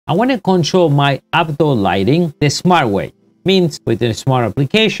I want to control my outdoor lighting the smart way. Means with a smart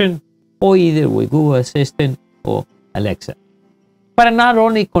application or either with Google Assistant or Alexa. But not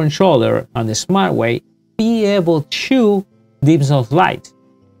only controller on the smart way, be able to dim those lights.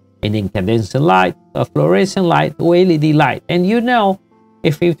 An incandescent light, a fluorescent light, or LED light. And you know,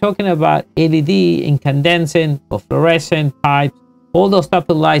 if you're talking about LED, incandescent, or fluorescent pipes, all those type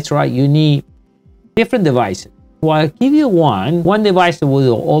of lights, right, you need different devices. Well, I'll give you one device that will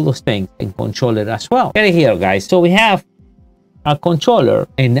do all those things and control it as well. Get it here, guys. So we have a controller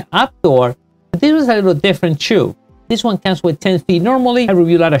and the outdoor. This was a little different too. This one comes with 10 feet. Normally, I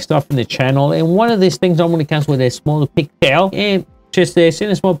review a lot of stuff in the channel, and one of these things normally comes with a small pigtail, and just this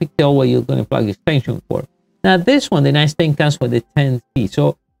in a small pigtail where you're going to plug the extension cord. Now, this one, the nice thing, comes with the 10 feet,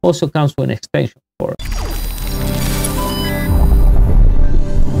 so also comes with an extension cord.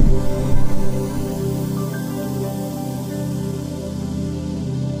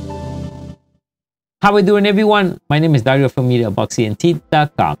 How we doing, everyone? My name is Dario from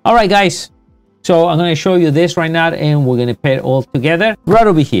mediaboxentlab.com. All right, guys. So I'm going to show you this right now, and we're going to pair it all together right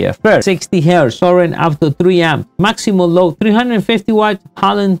over here. First, 60 Hz, current up to 3 amps, maximum load, 350 watts,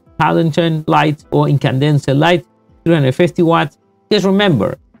 halogen light or incandescent light, 350 watts. Just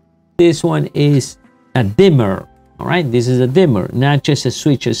remember, this one is a dimmer. All right, this is a dimmer, not just a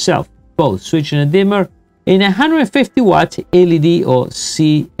switch itself. Both switch and a dimmer, in 150 watts LED or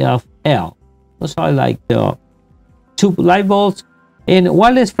CFL. Those are like the 2 light bulbs. And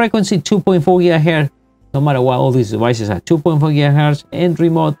wireless frequency 2.4 GHz. No matter what, all these devices are 2.4 GHz. And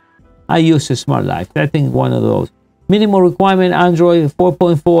remote, I use a Smart Life. I think one of those. Minimal requirement, Android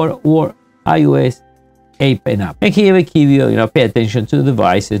 4.4 or iOS 8 and up. And here we give you, pay attention to the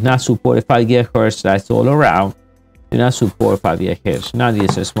device. It's not supported 5 GHz. That's all around. Do not support 5 GHz. Not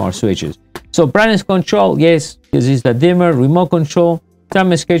these smart switches. So brightness control, yes, because it's the dimmer. Remote control.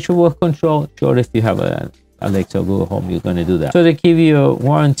 Time schedule control. Sure, if you have a Alexa or Google Home, you're going to do that. So they give you a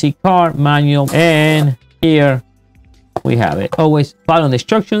warranty card, manual, and here we have it. Always follow the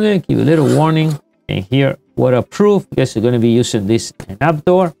instructions there, give you a little warning. And here, waterproof, because you're going to be using this in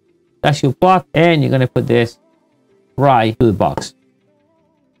outdoor. That's your plug, and you're going to put this right to the box.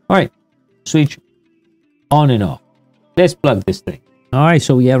 All right, switch on and off. Let's plug this thing. All right,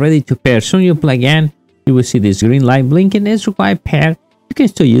 so we are ready to pair. Soon you plug in, you will see this green light blinking. It's required pair. You can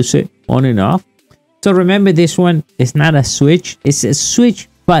still use it on and off. So remember, this one is not a switch. It's a switch,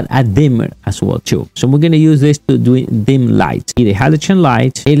 but a dimmer as well too. So we're going to use this to do dim lights, either halogen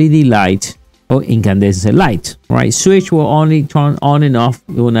light, LED light, or incandescent light. Right? Switch will only turn on and off.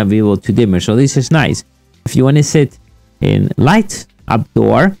 You will not be able to dimmer. So this is nice. If you want to sit in light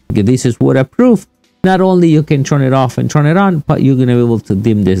outdoor, because this is waterproof, not only you can turn it off and turn it on, but you're going to be able to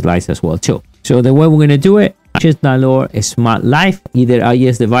dim these lights as well too. So the way we're going to do it, just download a Smart Life, either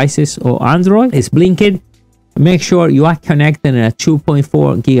iOS devices or Android. It's blinking. Make sure you are connected in a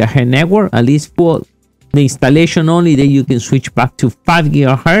 2.4 GHz network, at least for the installation only. Then you can switch back to 5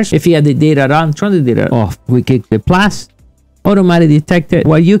 GHz. If you have the data on, turn the data off. We click the plus, automatically detected.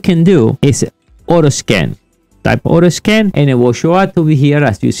 What you can do is auto scan. Type auto scan, and it will show up over here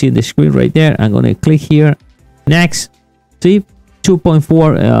as you see the screen right there. I'm going to click here. Next, see.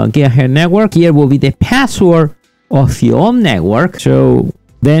 2.4 GHz network. Here will be the password of your own network. So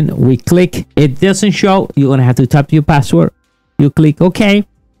then we click. It doesn't show. You're gonna have to type your password. You click OK.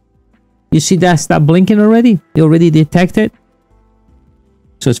 You see that stop blinking already? It already detected.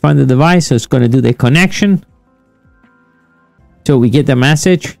 So it's find the device. So it's gonna do the connection. So we get the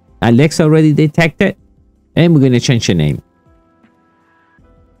message. Alexa already detected, and we're gonna change the name.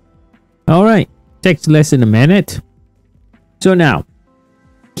 All right. Takes less than a minute. So now,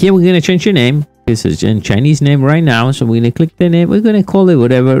 here we're going to change your name. This is a Chinese name right now. So we're going to click the name. We're going to call it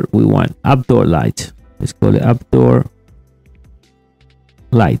whatever we want. Outdoor light. Let's call it outdoor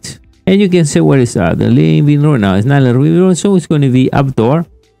light. And you can say what is the living room. Now it's not a living room, so it's going to be outdoor.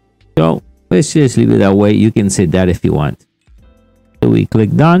 So let's just leave it that way. You can say that if you want. So we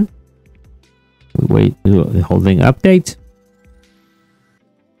click done. We wait till the whole thing updates.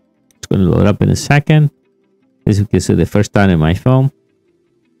 It's going to load up in a second. This is the first time in my phone.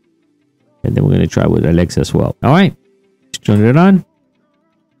 And then we're going to try with Alexa as well. All right. Let's turn it on.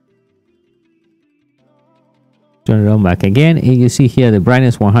 Turn it on back again. And you see here the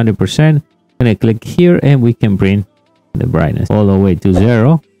brightness 100%. I'm going to click here and we can bring the brightness all the way to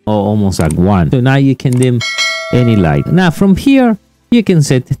 0 or almost like 1. So now you can dim any light. Now from here, you can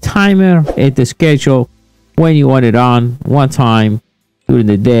set the timer at the schedule when you want it on, one time during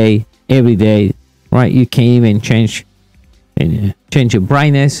the day, every day. Right, you can even change your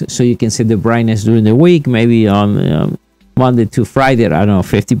brightness, so you can set the brightness during the week, maybe on Monday to Friday, I don't know,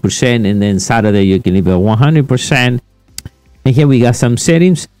 50%, and then Saturday you can leave it 100%. And here we got some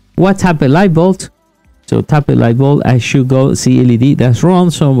settings. What type of light bulb? So type of light bulb, I should go see LED. That's wrong,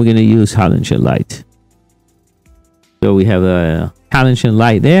 so we're gonna use halogen light. So we have a halogen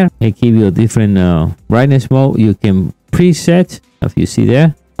light there. It gives you a different brightness mode. You can preset, if you see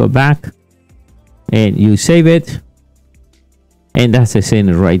there, go back and you save it. And that's the same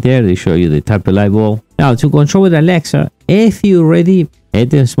right there. They show you the type of light bulb. Now to control with Alexa, if you already had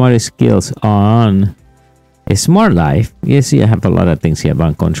the smart skills on a smart life, you see I have a lot of things here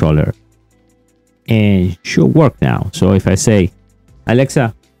about controller. And it should work now. So if I say,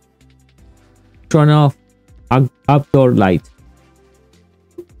 Alexa, turn off outdoor light.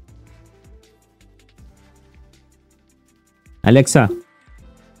 Alexa,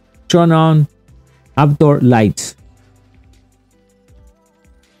 turn on outdoor lights.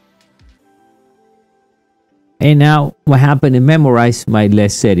 And now what happened? It memorized my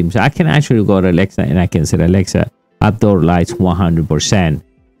list settings. I can actually go to Alexa and I can say, Alexa, outdoor lights 100%.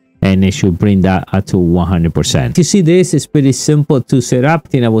 And it should bring that up to 100%. You see, this is pretty simple to set up.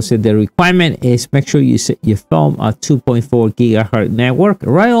 I will say the requirement is make sure you set your phone at 2.4 gigahertz network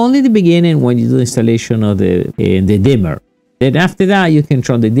right only in the beginning when you do installation of the dimmer. Then after that, you can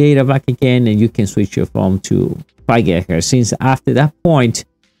turn the data back again and you can switch your phone to 5 gigahertz. Since after that point,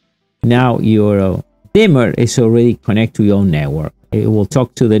 now your dimmer is already connected to your own network. It will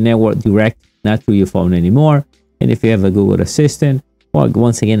talk to the network direct, not through your phone anymore. And if you have a Google Assistant, or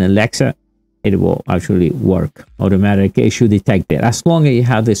once again Alexa, it will actually work automatically. It should detect it as long as you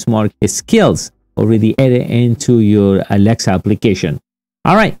have the smart skills already added into your Alexa application.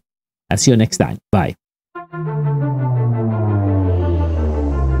 All right, I'll see you next time. Bye.